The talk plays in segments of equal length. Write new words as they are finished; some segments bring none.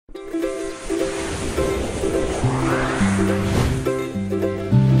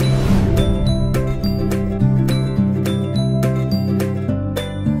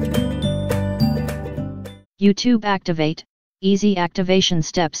YouTube Activate, easy activation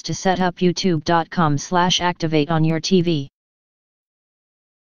steps to set up youtube.com/activate on your TV.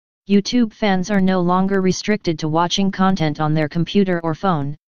 YouTube fans are no longer restricted to watching content on their computer or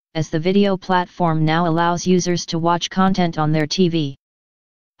phone, as the video platform now allows users to watch content on their TV.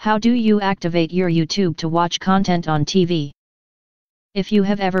 How do you activate your YouTube to watch content on TV? If you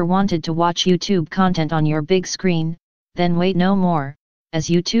have ever wanted to watch YouTube content on your big screen, then wait no more. As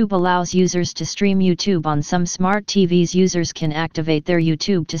YouTube allows users to stream YouTube on some smart TVs, users can activate their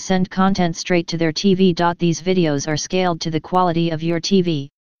YouTube to send content straight to their TV. These videos are scaled to the quality of your TV,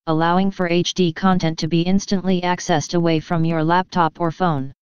 allowing for HD content to be instantly accessed away from your laptop or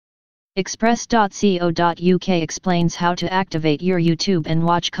phone. Express.co.uk explains how to activate your YouTube and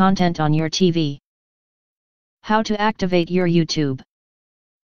watch content on your TV. How to activate your YouTube.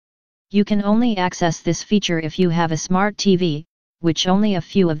 You can only access this feature if you have a smart TV, which only a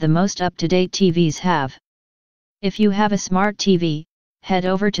few of the most up-to-date TVs have. If you have a smart TV, head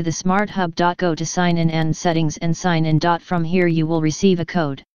over to the Smart Hub. Go to Sign In and Settings and Sign In. From here you will receive a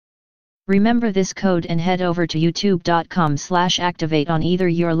code. Remember this code and head over to youtube.com/activate on either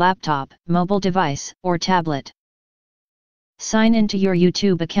your laptop, mobile device, or tablet. Sign into your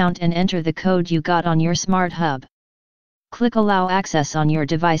YouTube account and enter the code you got on your Smart Hub. Click Allow Access on your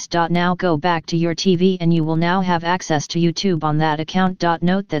device. Now go back to your TV and you will now have access to YouTube on that account.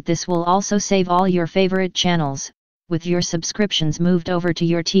 Note that this will also save all your favorite channels, with your subscriptions moved over to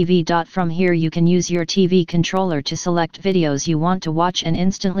your TV. From here you can use your TV controller to select videos you want to watch and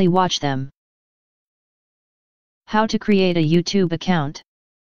instantly watch them. How to create a YouTube account.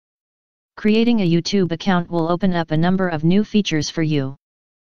 Creating a YouTube account will open up a number of new features for you.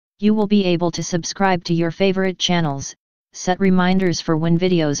 You will be able to subscribe to your favorite channels, set reminders for when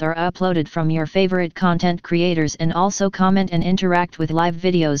videos are uploaded from your favorite content creators, and also comment and interact with live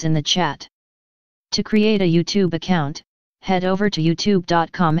videos in the chat. To create a YouTube account, head over to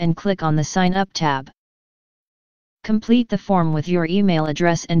youtube.com and click on the Sign Up tab. Complete the form with your email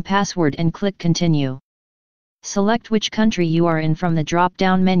address and password and click Continue. Select which country you are in from the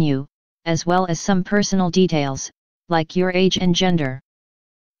drop-down menu, as well as some personal details, like your age and gender.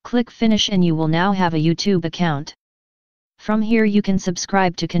 Click Finish and you will now have a YouTube account. From here you can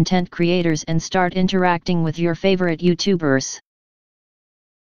subscribe to content creators and start interacting with your favorite YouTubers.